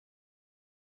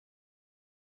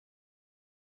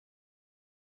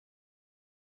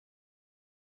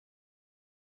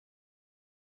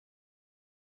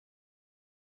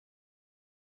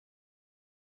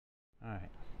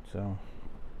Alright, so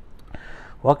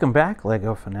welcome back,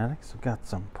 Lego Fanatics. I've got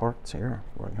some parts here.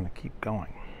 We're going to keep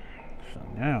going. So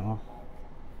now,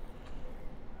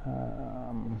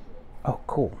 oh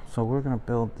cool. So we're going to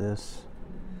build this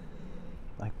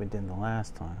like we did the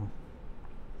last time.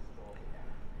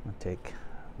 I'm going to take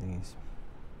these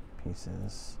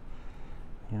pieces.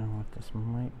 You know what, this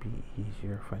might be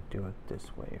easier if I do it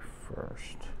this way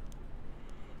first.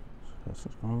 So this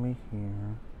is going to be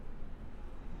here.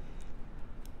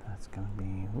 That's going to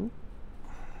be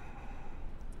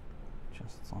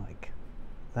just like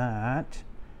that.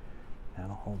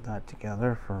 That'll hold that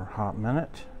together for a hot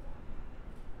minute.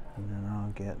 And then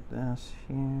I'll get this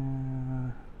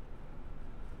here.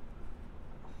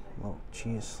 Little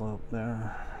cheese slope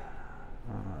there.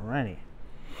 Alrighty.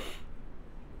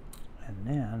 And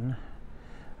then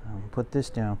I'll put this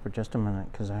down for just a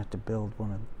minute because I have to build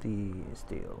one of these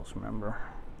deals, remember?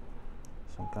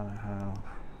 So I'm going to have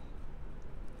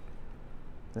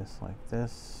this like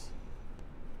this,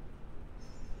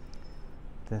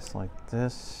 this like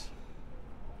this.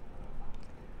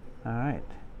 Alright,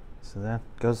 so that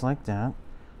goes like that.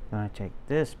 Then I take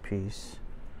this piece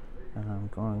and I'm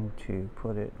going to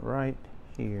put it right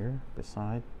here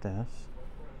beside this.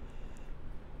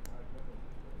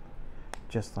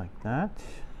 Just like that.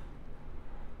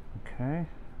 Okay,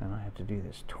 and I have to do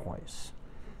this twice.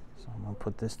 So I'm going to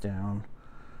put this down.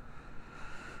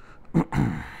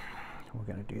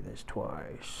 We're going to do this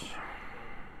twice.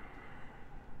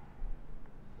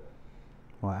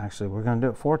 Well, actually, we're going to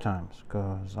do it 4 times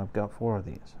because I've got 4 of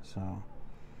these. So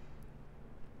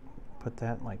put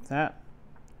that like that.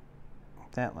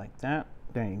 That like that.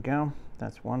 There you go.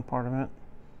 That's one part of it.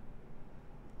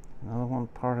 Another one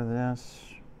part of this.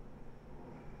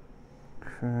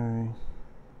 Okay.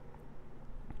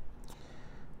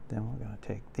 Then we're going to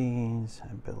take these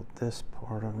and build this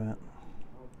part of it.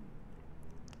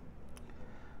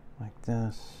 Like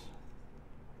this,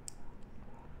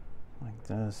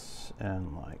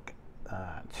 and like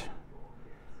that.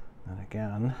 And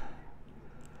again,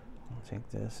 I'll take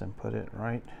this and put it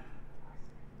right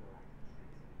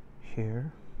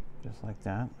here, just like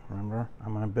that. Remember,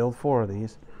 I'm going to build 4 of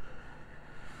these.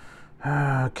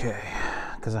 Okay,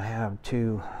 because I have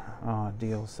 2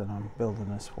 deals that I'm building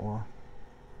this for.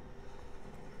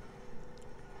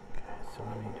 Okay, so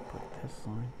I need to put this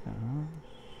like this.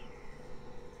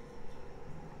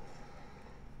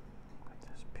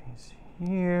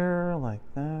 Here, like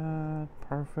that,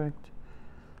 perfect.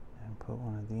 And put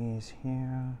one of these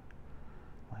here,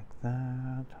 like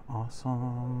that,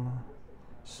 awesome.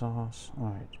 Sauce, all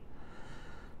right.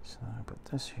 So I put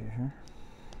this here,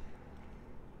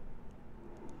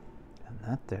 and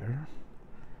that there,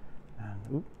 and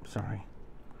oops, sorry.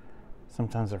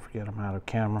 Sometimes I forget I'm out of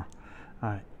camera. All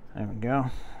right, there we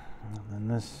go. And then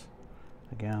this,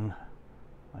 again,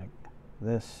 like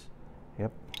this,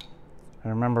 yep.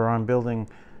 And remember, I'm building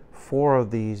 4 of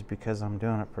these because I'm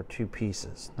doing it for 2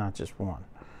 pieces, not just 1.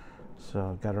 So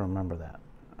I've got to remember that.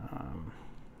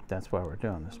 That's why we're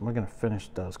doing this. And we're going to finish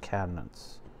those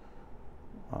cabinets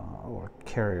or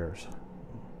carriers,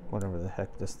 whatever the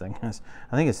heck this thing is.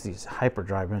 I think it's the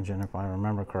hyperdrive engine, if I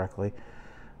remember correctly,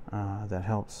 that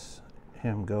helps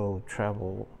him go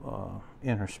travel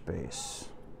inner space.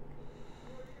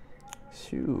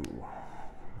 So,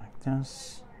 like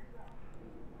this.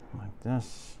 Like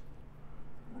this,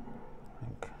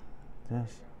 like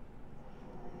this.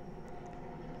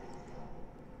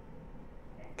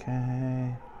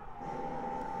 Okay,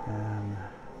 and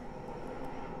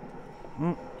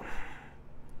I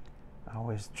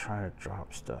always try to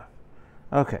drop stuff.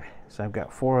 Okay, so I've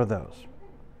got 4 of those.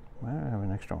 Why do I have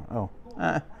an extra one? Oh,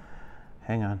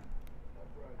 hang on.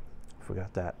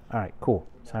 Forgot that. All right, cool.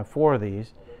 So I have 4 of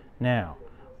these. Now,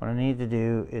 what I need to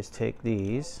do is take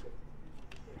these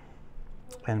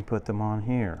and put them on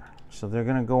here. So they're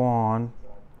going to go on.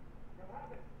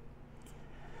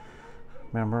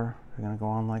 Remember, they're going to go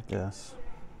on like this.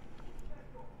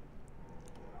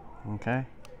 Okay?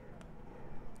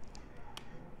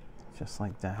 Just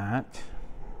like that.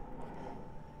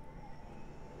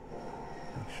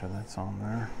 Make sure that's on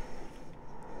there.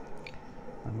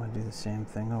 I'm going to do the same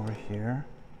thing over here.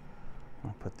 I'm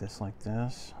going to put this like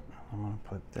this. I'm going to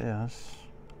put this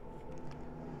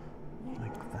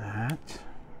like that.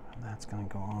 And that's going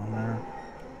to go on there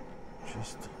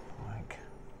just like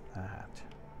that.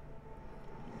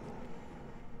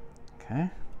 Okay,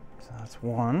 so that's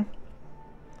one.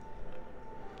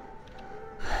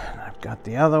 And I've got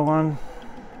the other one.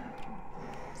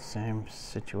 Same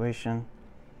situation.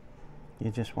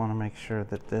 You just want to make sure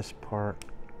that this part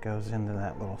goes into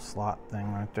that little slot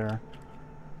thing right there.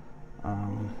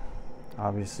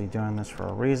 obviously doing this for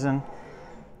a reason.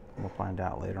 We'll find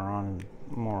out later on.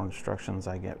 More instructions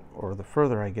I get, or the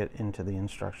further I get into the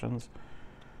instructions,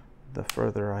 the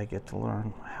further I get to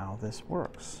learn how this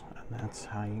works. And that's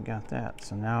how you got that.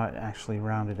 So now it actually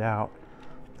rounded out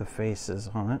the faces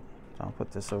on it. So I'll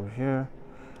put this over here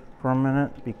for a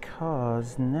minute,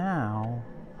 because now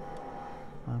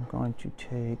I'm going to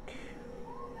take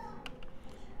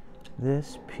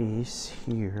this piece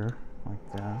here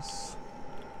like this.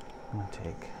 I'm going to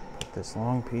put this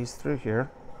long piece through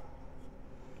here,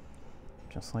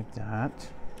 just like that.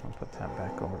 I'll put that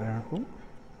back over there. Ooh.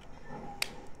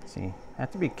 See, I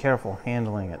have to be careful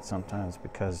handling it sometimes,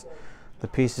 because the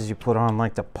pieces you put on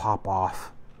like to pop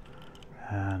off.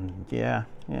 And yeah,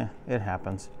 it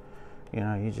happens. You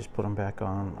know, you just put them back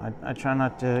on. I try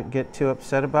not to get too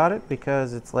upset about it,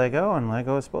 because it's Lego, and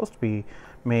Lego is supposed to be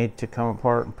made to come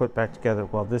apart and put back together.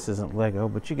 Well, this isn't Lego,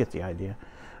 but you get the idea.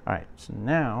 All right, so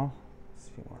now, let's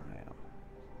see where I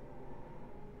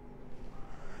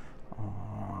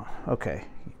am. Okay.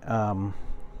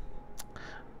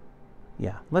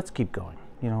 Yeah, let's keep going.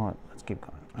 You know what? Let's keep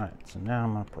going. All right, so now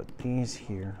I'm going to put these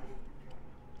here,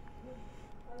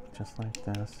 just like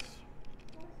this.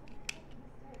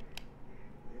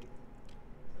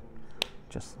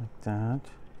 Just like that.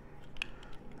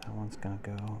 That one's going to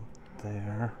go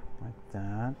there, like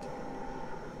that.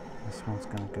 This one's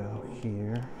going to go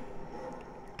here,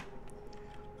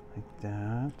 like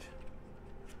that.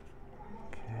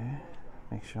 Okay,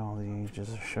 make sure all the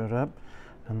edges are showed up.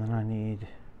 And then I need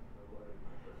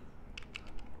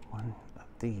one of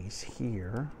these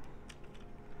here,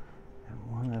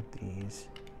 and one of these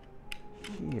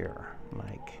here,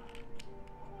 like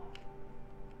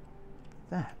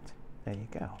that. There you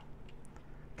go.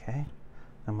 Okay,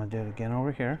 I'm going to do it again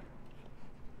over here.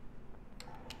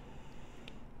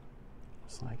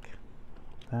 Just like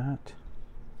that.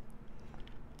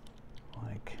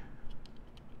 Like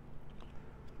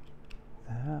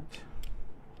that.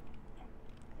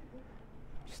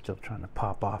 Still trying to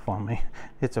pop off on me.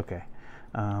 It's okay.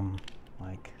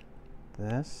 Like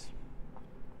this.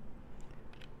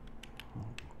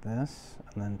 Like this.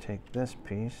 And then take this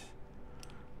piece.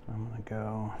 I'm going to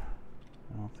go...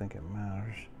 I don't think it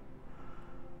matters.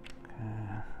 Okay,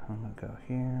 I'm going to go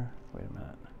here. Wait a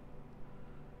minute.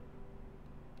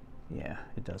 Yeah,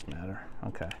 it does matter.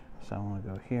 Okay, so I want to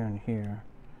go here and here,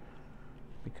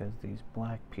 because these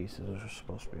black pieces are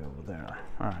supposed to be over there.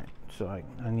 Alright, so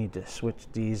I need to switch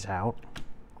these out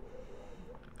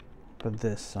for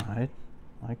this side,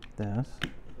 like this.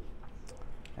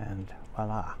 And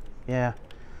voila. Yeah,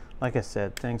 like I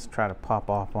said, things try to pop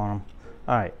off on them.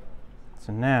 Alright,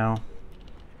 so now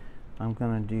I'm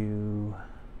going to do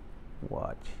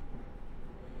what?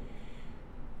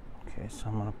 Okay, so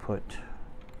I'm going to put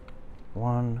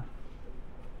 1,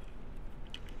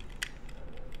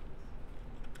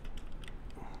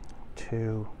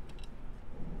 2,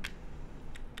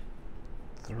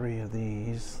 3 of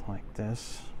these like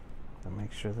this to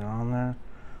make sure they're on there.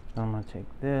 Then I'm going to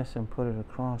take this and put it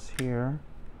across here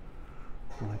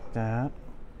like that.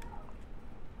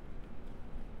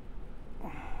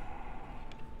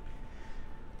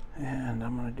 And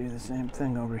I'm going to do the same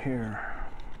thing over here.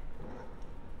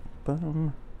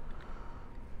 Boom,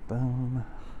 boom,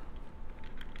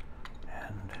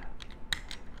 and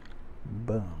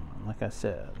boom. Like I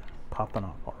said, popping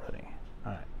off already.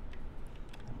 All right,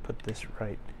 put this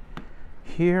right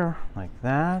here like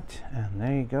that, and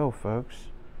there you go, folks.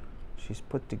 She's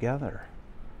put together.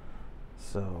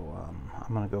 So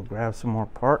I'm going to go grab some more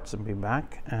parts and be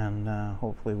back, and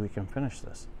hopefully we can finish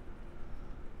this.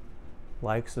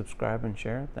 Like, subscribe, and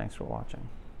share. Thanks for watching.